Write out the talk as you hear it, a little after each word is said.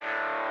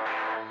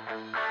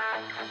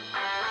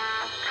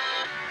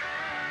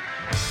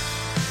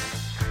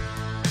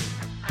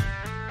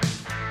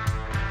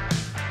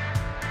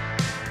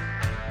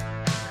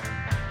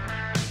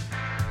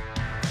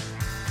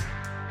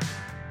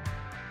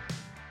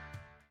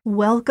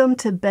Welcome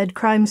to Bed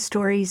Crime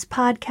Stories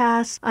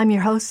podcast. I'm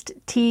your host,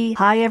 T.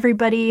 Hi,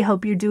 everybody.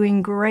 Hope you're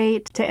doing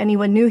great. To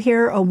anyone new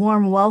here, a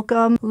warm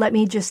welcome. Let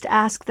me just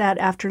ask that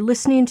after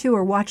listening to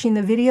or watching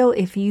the video,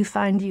 if you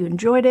find you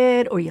enjoyed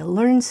it or you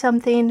learned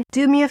something,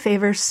 do me a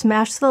favor,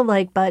 smash the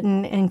like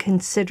button and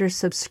consider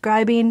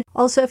subscribing.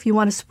 Also, if you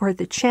want to support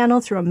the channel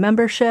through a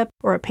membership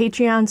or a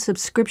Patreon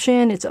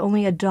subscription, it's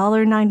only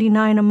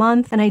 $1.99 a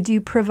month, and I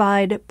do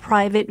provide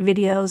private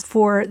videos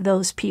for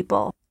those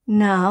people.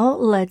 Now,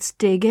 let's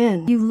dig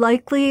in. You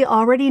likely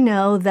already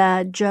know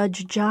that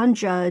Judge John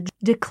Judge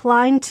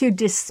declined to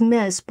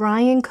dismiss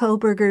Bryan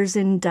Kohberger's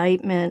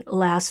indictment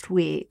last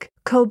week.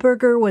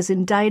 Kohberger was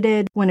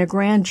indicted when a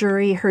grand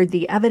jury heard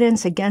the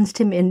evidence against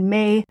him in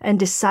May and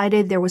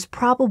decided there was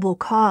probable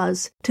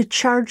cause to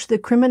charge the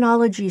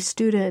criminology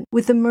student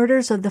with the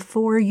murders of the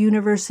 4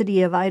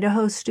 University of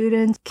Idaho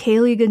students,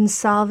 Kaylee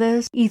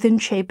Gonsalves, Ethan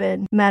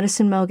Chapin,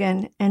 Madison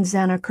Mogan, and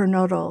Xana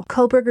Kernodle.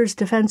 Kohberger's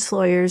defense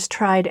lawyers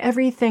tried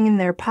everything in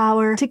their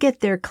power to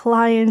get their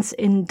client's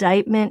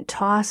indictment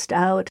tossed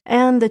out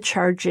and the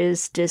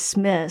charges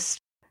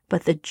dismissed.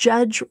 But the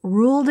judge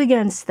ruled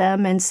against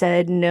them and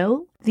said,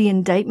 no, the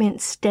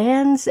indictment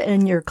stands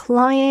and your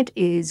client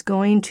is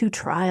going to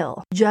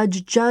trial.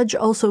 Judge Judge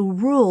also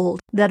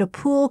ruled that a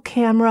pool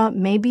camera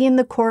may be in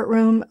the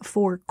courtroom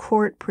for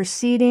court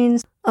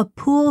proceedings. A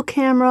pool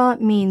camera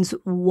means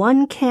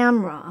one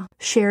camera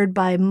shared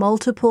by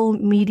multiple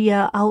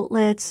media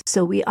outlets.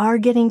 So we are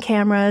getting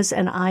cameras,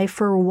 and I,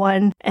 for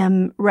one,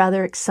 am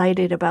rather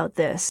excited about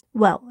this.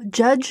 Well,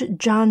 Judge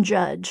John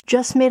Judge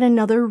just made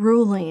another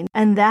ruling,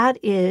 and that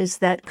is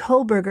that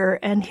Kohberger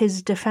and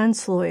his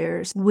defense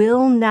lawyers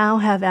will now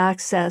have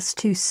access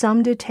to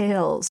some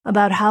details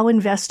about how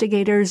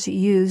investigators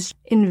used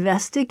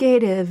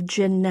investigative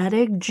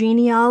genetic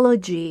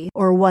genealogy,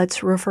 or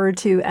what's referred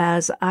to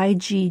as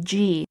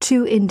IGG,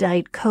 to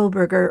indict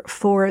Kohberger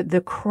for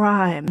the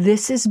crime.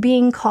 This is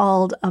being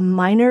called a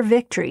minor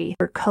victory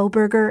for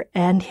Kohberger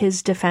and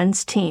his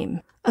defense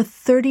team. A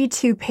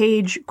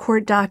 32-page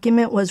court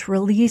document was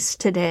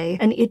released today,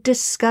 and it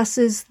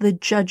discusses the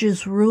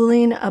judge's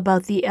ruling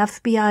about the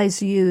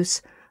FBI's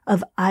use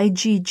of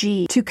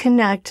IGG to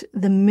connect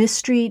the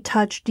mystery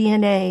touch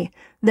DNA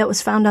that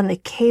was found on the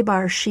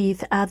K-bar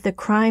sheath at the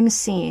crime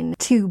scene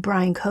to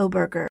Bryan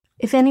Kohberger.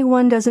 If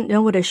anyone doesn't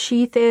know what a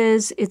sheath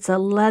is, it's a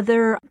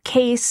leather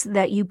case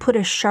that you put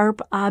a sharp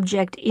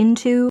object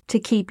into to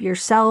keep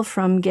yourself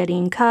from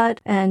getting cut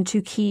and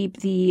to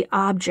keep the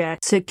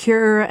object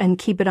secure and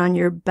keep it on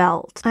your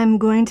belt. I'm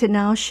going to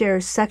now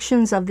share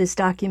sections of this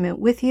document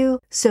with you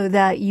so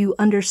that you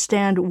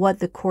understand what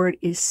the court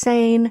is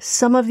saying.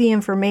 Some of the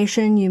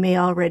information you may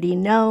already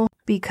know,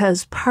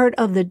 because part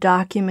of the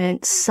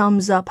document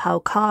sums up how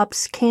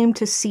cops came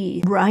to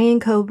see Bryan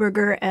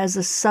Kohberger as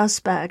a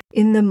suspect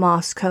in the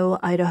Moscow,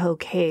 Idaho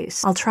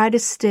case. I'll try to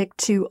stick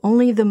to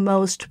only the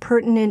most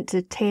pertinent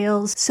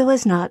details so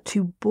as not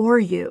to bore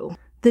you.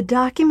 The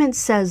document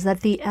says that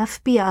the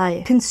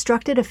FBI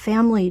constructed a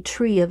family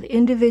tree of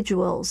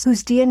individuals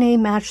whose DNA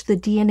matched the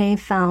DNA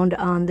found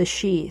on the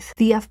sheath.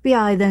 The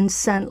FBI then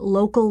sent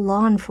local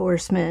law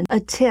enforcement a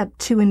tip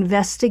to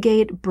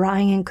investigate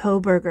Bryan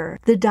Kohberger.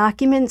 The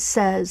document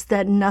says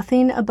that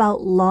nothing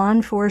about law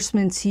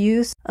enforcement's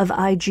use of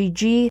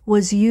IGG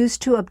was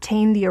used to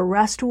obtain the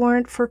arrest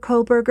warrant for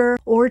Kohberger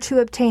or to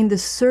obtain the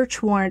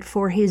search warrant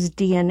for his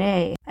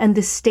DNA. And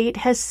the state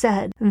has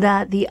said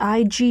that the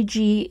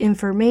IGG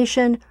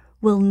information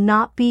will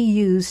not be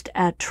used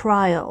at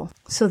trial.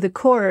 So the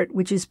court,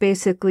 which is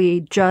basically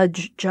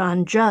Judge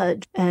John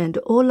Judge, and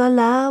oh la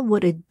la,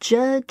 what a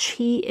judge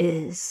he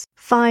is,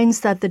 finds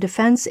that the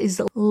defense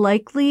is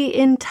likely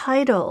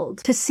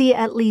entitled to see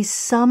at least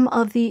some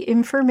of the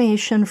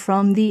information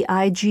from the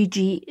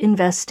IGG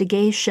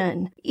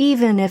investigation,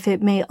 even if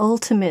it may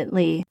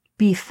ultimately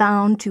be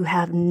found to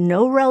have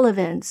no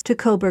relevance to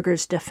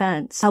Kohberger's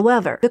defense.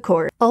 However, the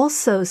court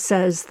also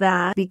says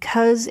that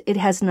because it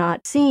has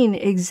not seen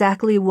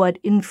exactly what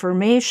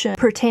information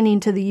pertaining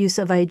to the use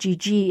of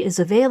IGG is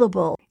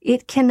available,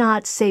 it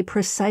cannot say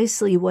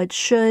precisely what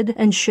should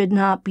and should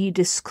not be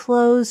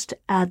disclosed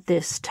at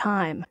this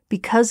time.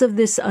 Because of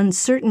this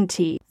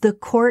uncertainty, the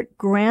court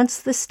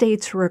grants the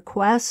state's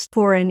request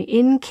for an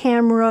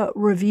in-camera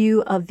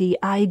review of the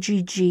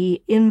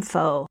IGG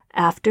info.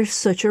 After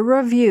such a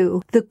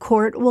review, the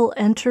court will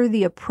enter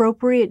the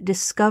appropriate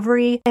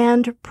discovery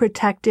and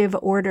protective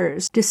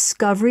orders.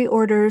 Discovery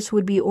orders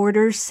would be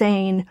orders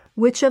saying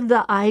which of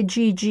the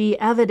IGG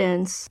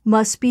evidence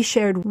must be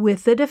shared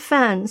with the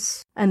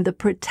defense, and the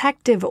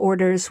protective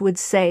orders would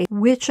say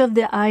which of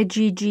the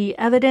IGG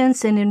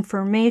evidence and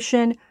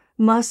information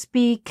must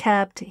be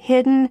kept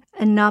hidden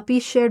and not be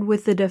shared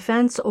with the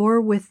defense or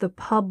with the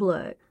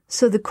public.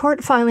 So the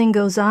court filing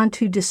goes on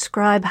to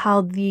describe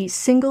how the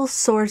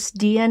single-source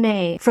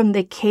DNA from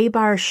the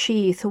K-bar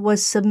sheath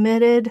was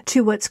submitted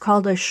to what's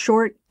called a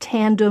short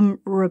tandem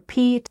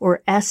repeat,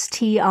 or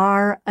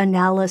STR,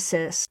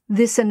 analysis.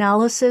 This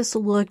analysis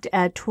looked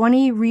at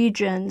 20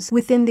 regions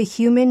within the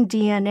human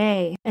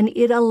DNA, and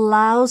it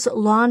allows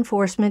law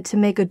enforcement to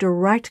make a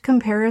direct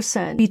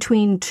comparison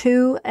between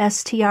two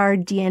STR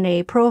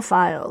DNA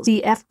profiles.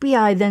 The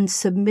FBI then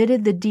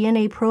submitted the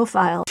DNA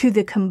profile to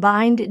the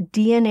combined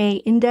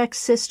DNA index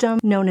system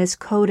known as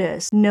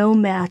CODIS. No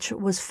match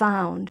was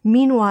found.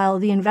 Meanwhile,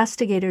 the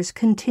investigators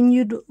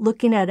continued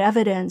looking at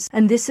evidence,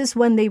 and this is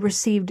when they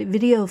received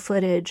video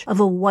footage of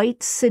a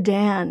white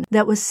sedan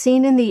that was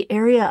seen in the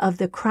area of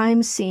the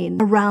crime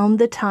scene around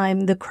the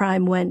time the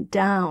crime went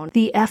down.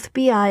 The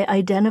FBI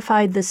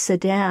identified the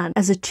sedan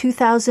as a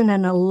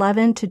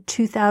 2011 to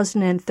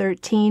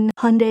 2013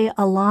 Hyundai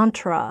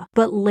Elantra,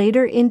 but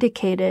later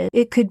indicated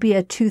it could be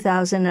a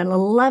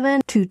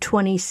 2011 to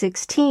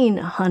 2016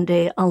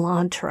 Hyundai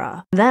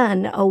Elantra.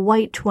 Then, a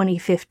white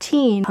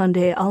 2015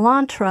 Hyundai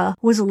Elantra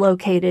was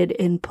located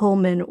in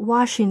Pullman,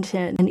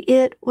 Washington, and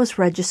it was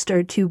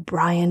registered to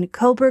Bryan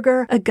Kohberger,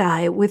 a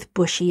guy with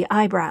bushy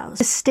eyebrows.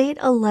 The state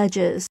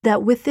alleges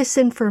that with this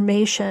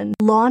information,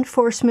 law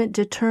enforcement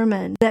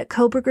determined that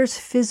Kohberger's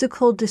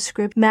physical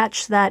description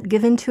matched that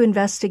given to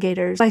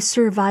investigators by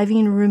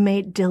surviving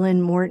roommate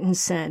Dylan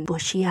Mortensen,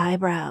 bushy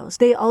eyebrows.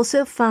 They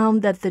also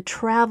found that the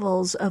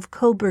travels of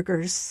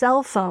Kohberger's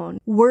cell phone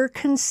were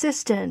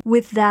consistent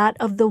with that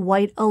of the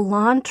white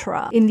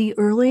Elantra in the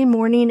early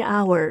morning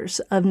hours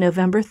of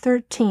November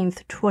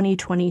 13th,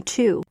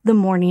 2022, the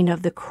morning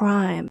of the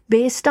crime.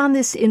 Based on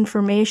this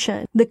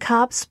information, the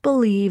cops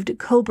believed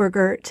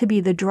Kohberger to be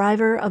the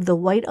driver of the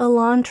white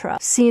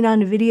Elantra seen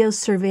on video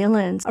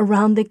surveillance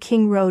around the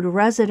King Road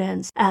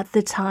residence at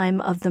the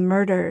time of the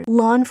murder.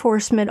 Law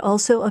enforcement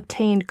also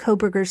obtained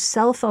Kohberger's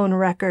cell phone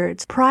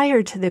records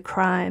prior to the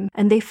crime,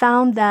 and they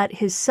found that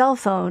his cell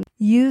phone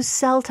used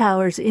cell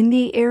towers in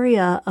the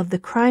area of the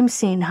crime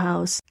scene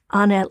house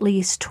on at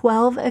least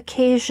 12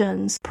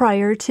 occasions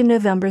prior to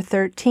November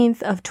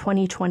 13th of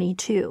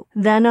 2022.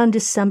 Then on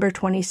December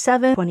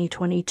 27,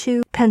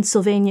 2022,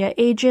 Pennsylvania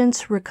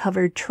agents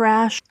recovered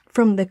trash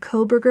from the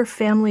Kohberger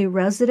family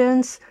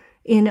residence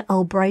in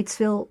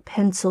Albrightsville,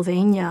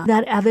 Pennsylvania.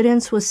 That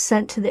evidence was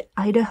sent to the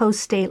Idaho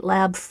State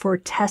Lab for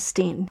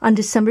testing. On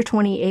December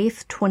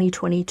 28,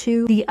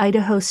 2022, the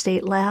Idaho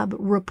State Lab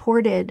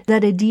reported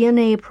that a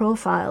DNA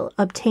profile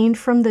obtained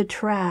from the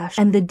trash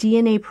and the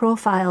DNA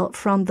profile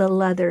from the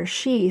leather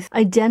sheath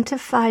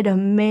identified a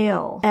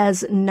male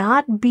as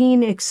not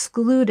being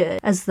excluded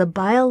as the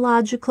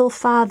biological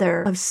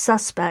father of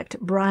suspect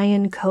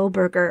Bryan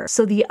Kohberger.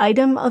 So the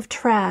item of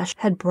trash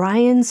had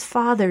Bryan's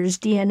father's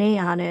DNA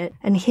on it,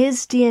 and his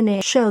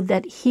DNA showed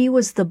that he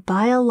was the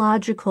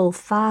biological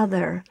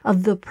father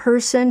of the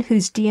person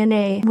whose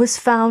DNA was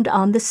found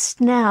on the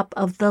snap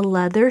of the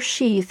leather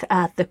sheath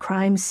at the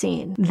crime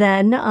scene.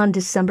 Then, on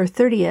December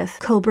 30th,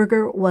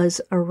 Kohberger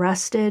was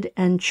arrested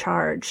and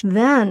charged.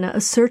 Then,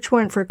 a search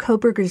warrant for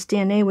Kohberger's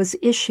DNA was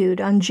issued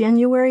on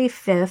January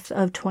 5th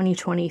of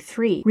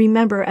 2023.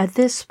 Remember, at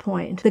this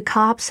point, the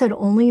cops had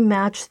only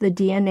matched the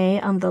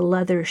DNA on the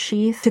leather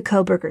sheath to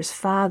Kohberger's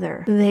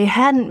father. They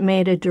hadn't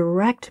made a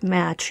direct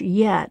match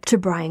yet to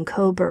Bryan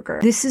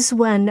Kohberger. This is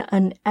when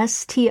an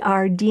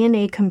STR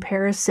DNA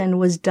comparison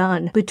was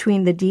done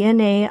between the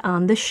DNA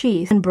on the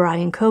sheath and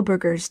Bryan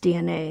Kohberger's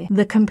DNA.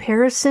 The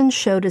comparison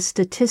showed a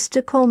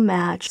statistical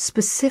match.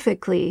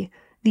 Specifically,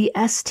 the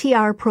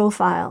STR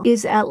profile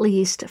is at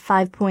least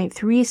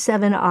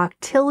 5.37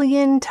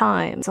 octillion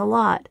times, a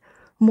lot,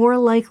 more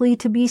likely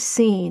to be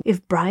seen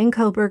if Bryan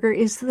Kohberger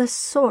is the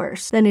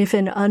source than if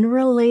an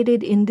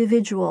unrelated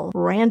individual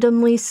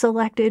randomly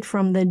selected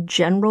from the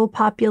general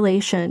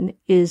population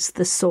is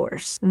the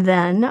source.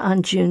 Then,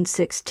 on June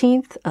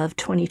 16th of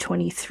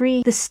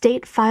 2023, the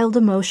state filed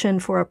a motion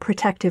for a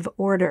protective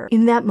order.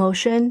 In that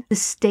motion, the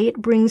state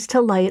brings to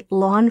light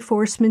law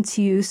enforcement's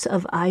use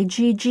of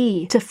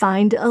IGG to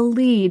find a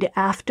lead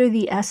after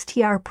the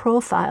STR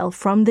profile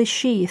from the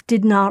sheath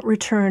did not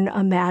return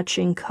a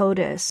matching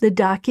CODIS. The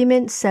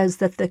document says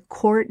that the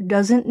court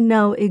doesn't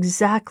know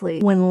exactly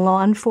when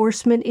law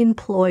enforcement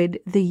employed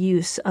the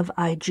use of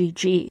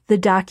IGG. The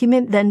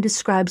document then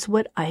describes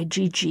what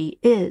IGG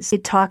is.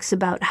 It talks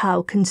about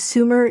how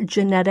consumer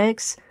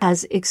genetics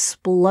has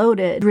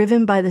exploded,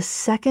 driven by the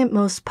second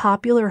most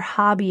popular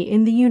hobby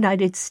in the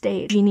United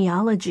States,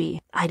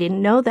 genealogy. I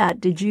didn't know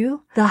that, did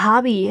you? The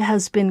hobby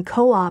has been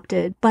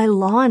co-opted by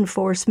law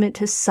enforcement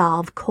to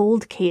solve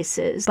cold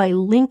cases by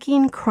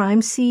linking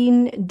crime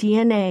scene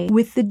DNA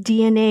with the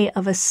DNA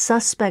of a suspect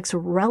suspect's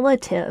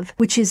relative,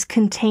 which is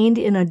contained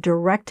in a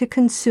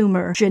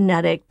direct-to-consumer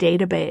genetic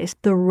database.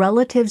 The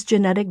relative's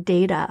genetic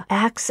data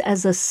acts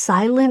as a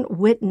silent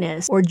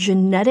witness or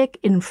genetic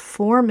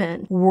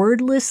informant,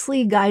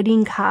 wordlessly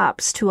guiding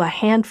cops to a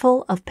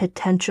handful of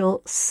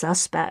potential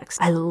suspects.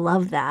 I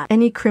love that.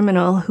 Any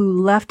criminal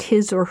who left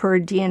his or her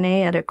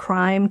DNA at a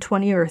crime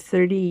 20 or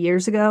 30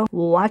 years ago,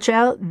 watch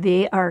out,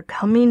 they are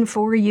coming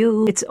for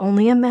you. It's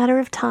only a matter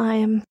of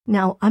time.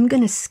 Now, I'm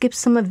going to skip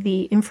some of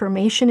the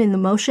information in the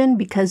motion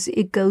because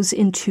it goes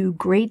into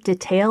great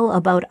detail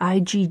about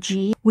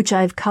IGG, which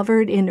I've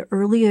covered in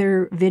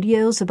earlier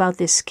videos about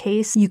this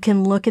case. You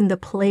can look in the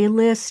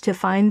playlist to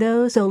find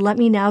those. So let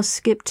me now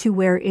skip to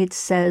where it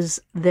says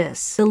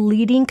this. The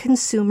leading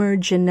consumer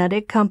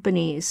genetic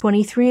companies,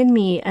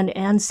 23andMe and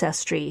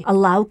Ancestry,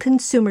 allow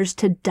consumers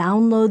to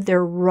download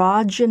their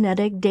raw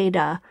genetic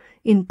data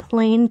in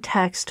plain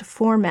text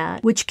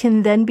format, which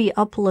can then be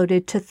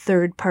uploaded to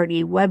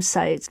third-party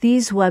websites.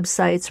 These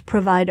websites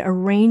provide a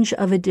range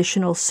of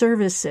additional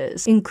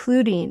services,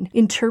 including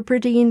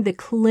interpreting the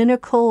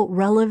clinical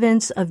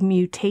relevance of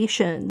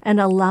mutation and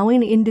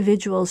allowing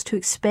individuals to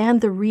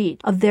expand the reach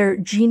of their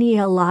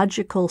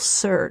genealogical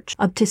search.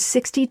 Up to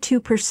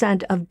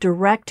 62% of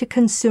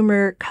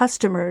direct-to-consumer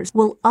customers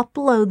will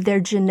upload their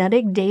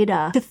genetic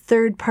data to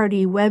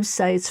third-party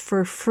websites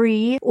for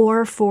free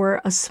or for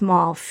a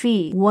small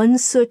fee. One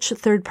such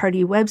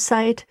third-party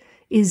website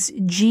is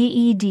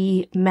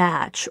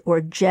GED-Match or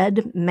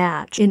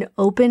GED-Match, an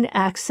open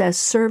access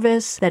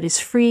service that is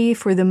free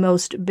for the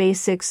most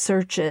basic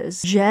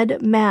searches.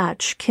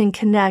 GED-Match can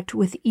connect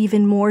with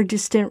even more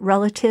distant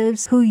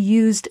relatives who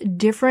used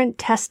different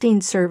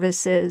testing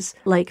services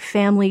like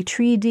Family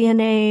Tree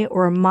DNA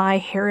or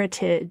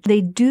MyHeritage.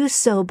 They do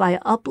so by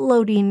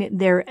uploading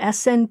their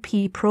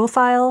SNP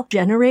profile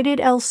generated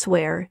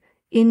elsewhere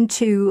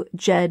into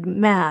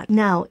GED-Match.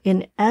 Now,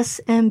 an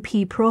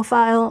SMP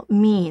profile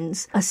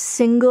means a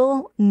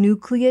single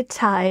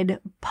nucleotide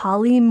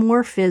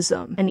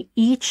polymorphism, and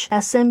each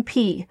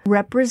SMP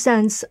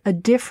represents a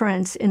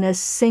difference in a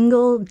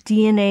single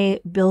DNA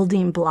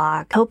building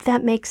block. Hope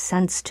that makes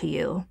sense to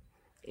you.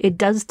 It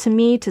does to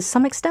me to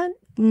some extent,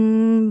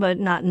 but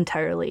not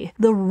entirely.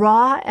 The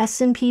raw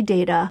SNP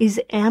data is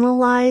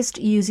analyzed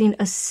using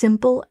a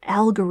simple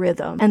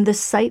algorithm, and the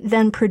site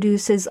then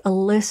produces a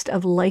list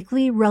of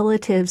likely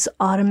relatives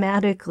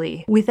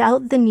automatically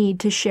without the need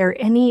to share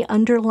any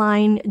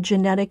underlying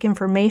genetic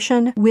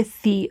information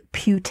with the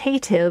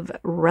putative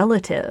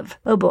relative.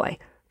 Oh boy.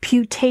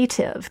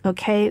 Putative,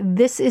 okay?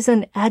 This is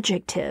an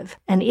adjective,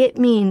 and it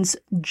means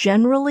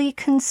generally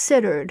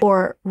considered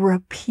or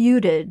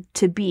reputed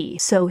to be.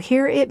 So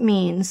here it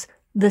means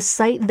the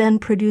site then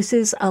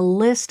produces a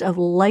list of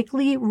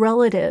likely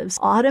relatives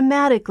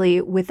automatically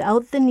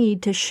without the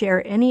need to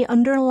share any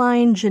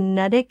underlying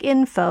genetic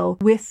info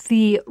with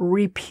the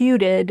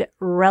reputed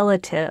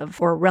relative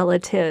or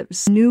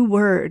relatives. New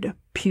word.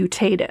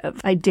 Putative.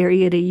 I dare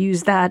you to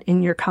use that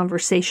in your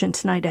conversation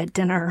tonight at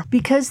dinner.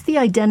 Because the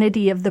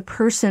identity of the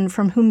person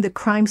from whom the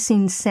crime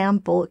scene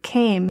sample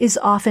came is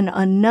often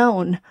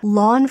unknown,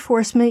 law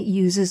enforcement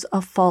uses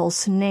a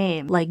false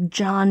name, like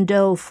John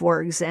Doe,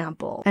 for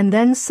example, and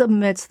then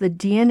submits the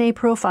DNA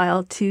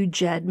profile to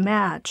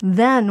GED-Match.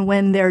 Then,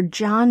 when their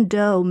John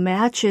Doe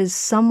matches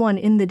someone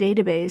in the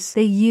database,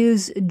 they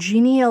use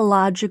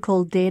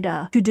genealogical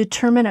data to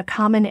determine a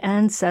common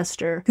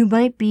ancestor who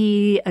might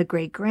be a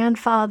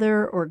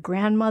great-grandfather or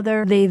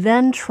grandmother. They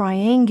then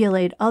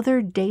triangulate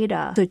other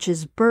data, such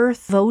as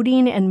birth,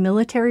 voting, and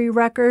military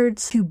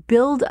records, to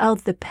build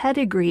out the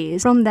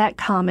pedigrees from that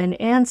common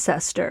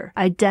ancestor,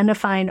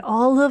 identifying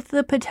all of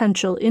the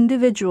potential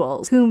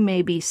individuals who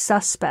may be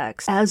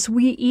suspects. As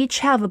we each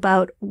have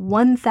about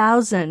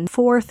 1,000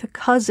 fourth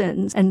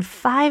cousins and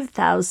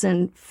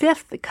 5,000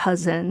 fifth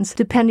cousins,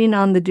 depending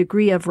on the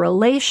degree of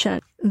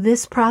relation,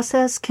 this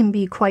process can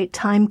be quite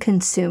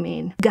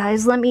time-consuming.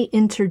 Guys, let me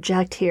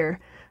interject here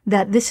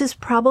that this is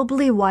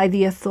probably why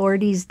the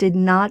authorities did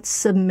not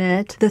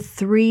submit the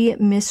 3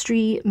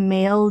 mystery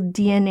male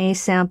DNA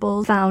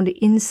samples found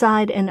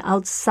inside and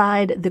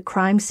outside the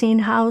crime scene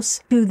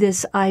house to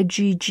this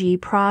IGG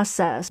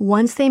process.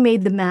 Once they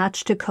made the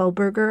match to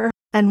Kohberger,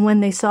 and when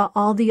they saw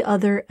all the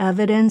other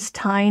evidence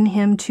tying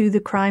him to the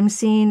crime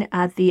scene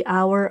at the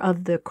hour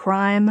of the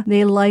crime,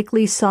 they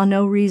likely saw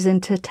no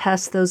reason to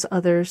test those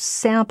other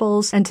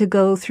samples and to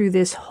go through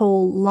this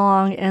whole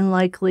long and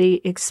likely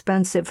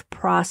expensive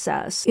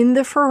process. In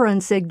the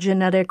forensic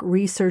genetic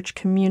research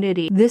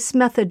community, this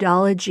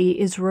methodology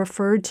is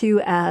referred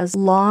to as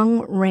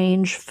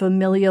long-range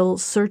familial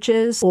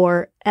searches,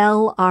 or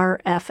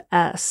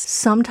LRFS.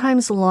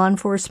 Sometimes law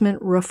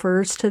enforcement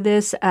refers to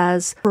this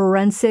as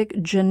forensic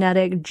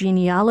genetic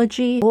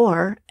genealogy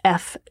or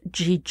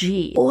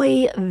IGG.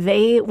 Oy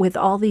vey with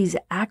all these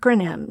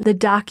acronyms. The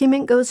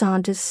document goes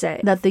on to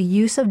say that the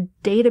use of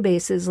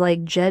databases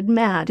like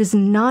GEDMAT does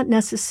not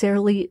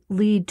necessarily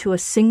lead to a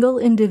single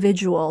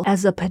individual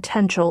as a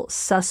potential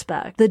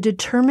suspect. The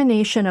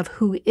determination of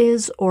who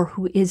is or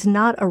who is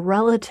not a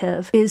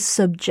relative is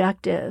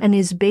subjective and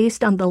is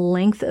based on the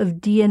length of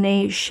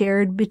DNA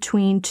shared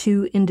between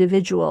two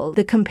individuals.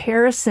 The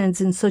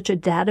comparisons in such a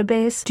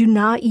database do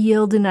not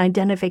yield an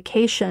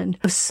identification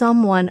of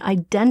someone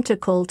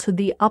identical to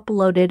the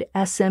uploaded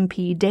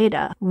SMP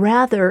data.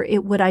 Rather,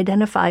 it would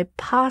identify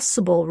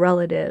possible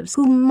relatives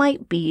who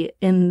might be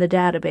in the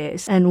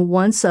database. And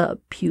once a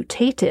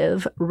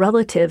putative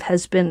relative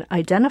has been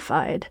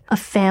identified, a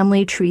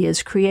family tree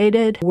is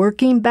created,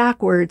 working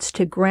backwards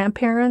to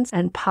grandparents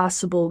and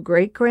possible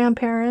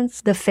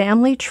great-grandparents. The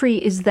family tree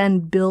is then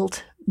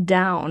built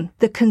down.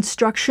 The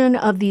construction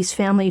of these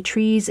family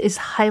trees is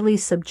highly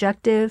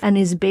subjective and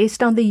is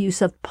based on the use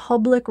of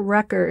public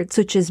records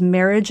such as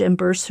marriage and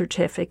birth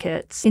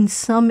certificates. In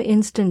some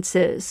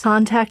instances,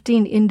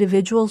 contacting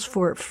individuals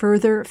for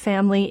further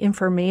family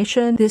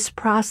information, this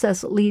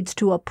process leads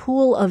to a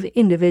pool of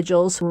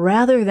individuals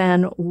rather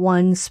than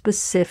one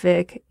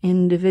specific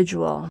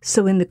individual.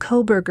 So in the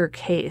Kohberger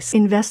case,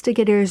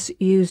 investigators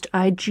used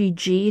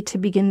IGG to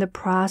begin the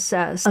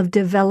process of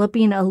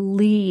developing a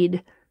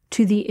lead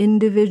to the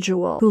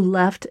individual who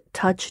left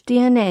touch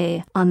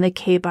DNA on the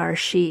K-bar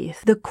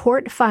sheath. The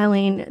court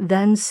filing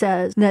then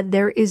says that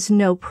there is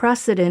no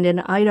precedent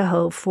in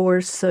Idaho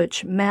for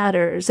such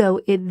matters,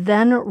 so it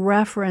then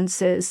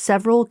references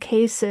several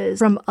cases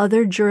from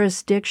other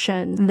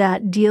jurisdictions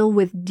that deal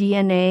with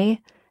DNA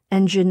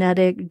and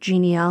genetic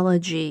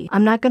genealogy.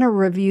 I'm not going to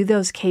review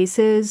those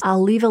cases.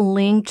 I'll leave a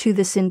link to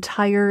this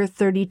entire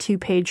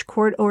 32-page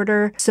court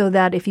order so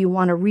that if you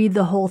want to read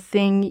the whole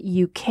thing,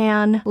 you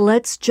can.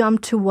 Let's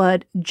jump to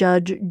what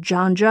Judge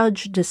John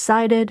Judge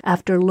decided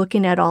after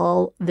looking at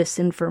all this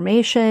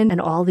information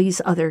and all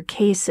these other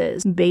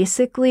cases.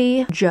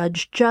 Basically,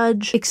 Judge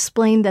Judge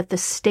explained that the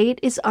state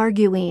is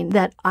arguing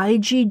that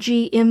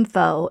IGG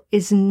info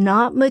is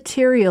not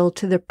material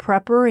to the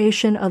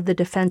preparation of the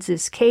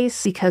defense's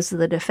case because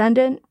the defendant,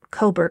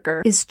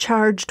 Kohberger, is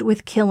charged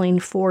with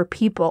killing 4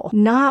 people,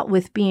 not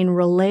with being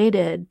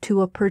related to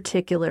a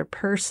particular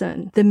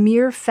person. The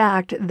mere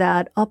fact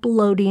that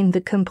uploading the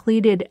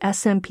completed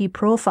SMP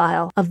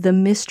profile of the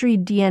mystery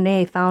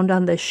DNA found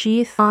on the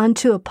sheath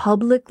onto a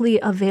publicly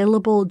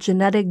available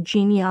genetic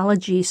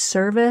genealogy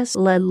service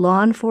led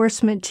law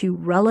enforcement to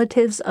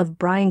relatives of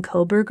Bryan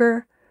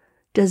Kohberger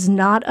does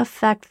not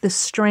affect the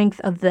strength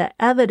of the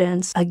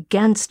evidence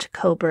against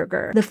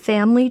Kohberger. The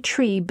family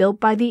tree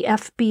built by the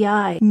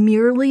FBI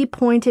merely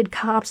pointed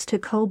cops to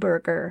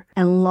Kohberger,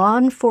 and law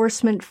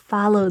enforcement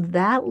followed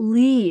that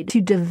lead to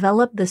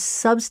develop the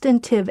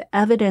substantive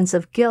evidence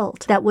of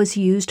guilt that was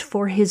used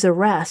for his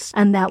arrest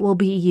and that will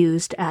be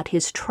used at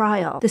his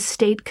trial. The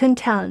state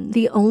contends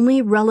the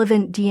only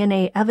relevant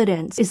DNA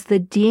evidence is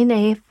the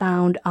DNA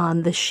found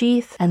on the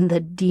sheath and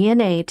the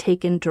DNA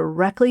taken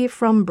directly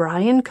from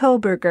Bryan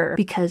Kohberger,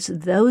 because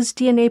those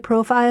DNA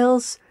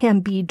profiles can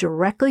be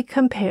directly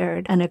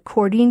compared, and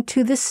according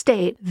to the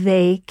state,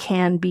 they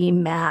can be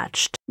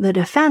matched. The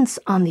defense,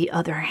 on the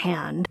other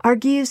hand,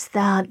 argues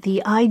that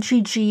the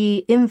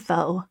IGG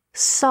info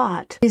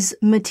sought is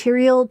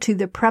material to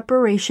the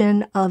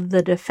preparation of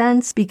the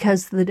defense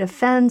because the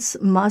defense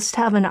must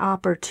have an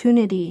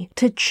opportunity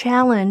to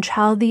challenge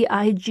how the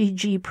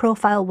IGG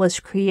profile was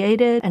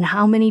created and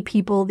how many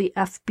people the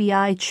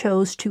FBI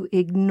chose to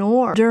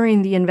ignore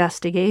during the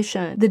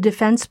investigation. The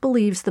defense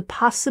believes the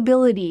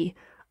possibility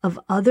of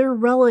other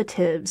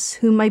relatives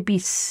who might be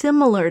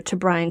similar to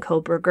Bryan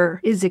Kohberger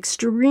is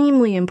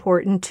extremely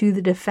important to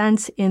the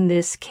defense in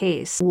this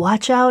case.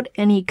 Watch out,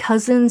 any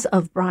cousins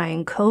of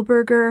Bryan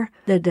Kohberger.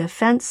 The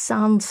defense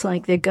sounds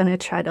like they're going to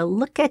try to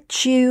look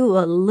at you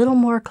a little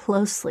more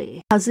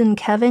closely. Cousin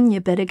Kevin,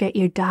 you better get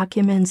your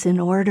documents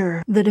in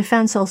order. The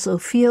defense also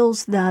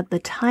feels that the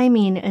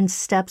timing and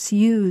steps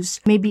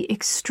used may be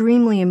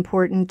extremely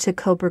important to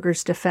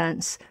Kohberger's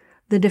defense.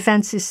 The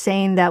defense is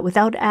saying that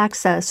without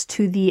access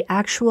to the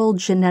actual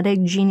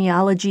genetic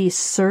genealogy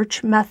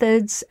search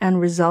methods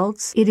and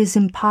results, it is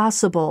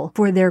impossible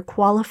for their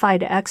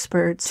qualified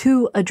experts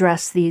to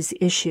address these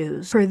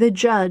issues. For the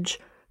judge,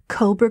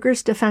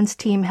 Kohberger's defense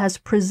team has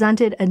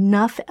presented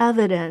enough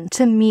evidence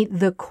to meet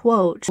the,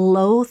 quote,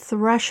 low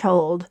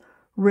threshold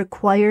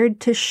required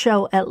to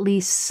show at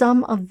least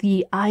some of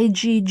the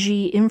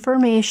IGG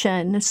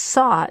information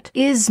sought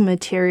is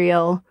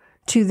material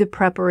to the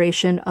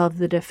preparation of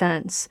the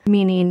defense,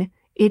 meaning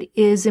it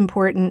is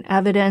important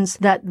evidence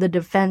that the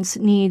defense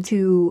needs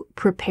to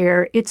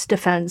prepare its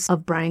defense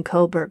of Bryan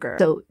Kohberger.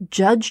 So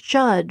Judge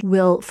Judd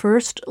will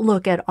first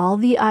look at all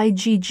the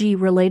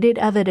IGG-related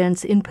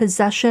evidence in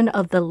possession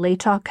of the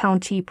Latah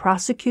County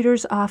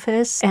Prosecutor's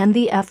Office and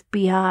the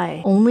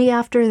FBI. Only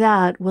after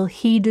that will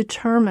he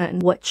determine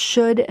what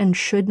should and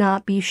should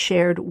not be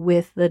shared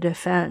with the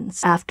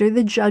defense. After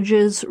the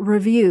judge's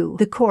review,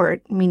 the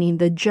court, meaning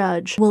the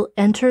judge, will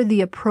enter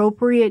the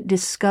appropriate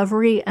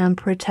discovery and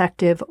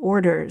protective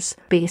order. orders.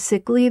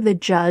 Basically, the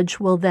judge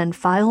will then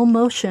file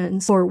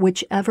motions for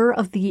whichever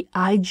of the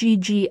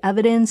IGG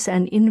evidence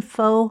and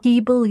info he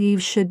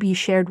believes should be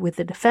shared with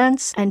the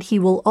defense, and he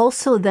will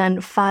also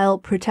then file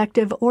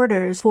protective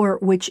orders for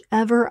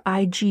whichever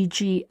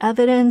IGG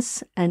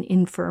evidence and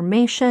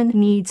information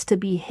needs to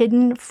be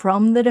hidden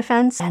from the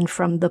defense and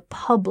from the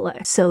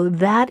public. So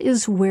that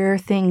is where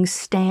things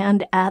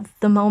stand at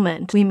the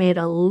moment. We made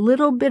a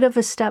little bit of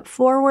a step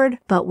forward,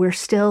 but we're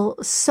still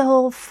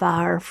so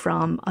far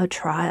from a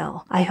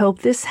trial. I hope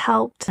this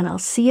helped, and I'll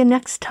see you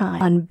next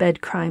time on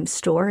Bed Crime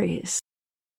Stories.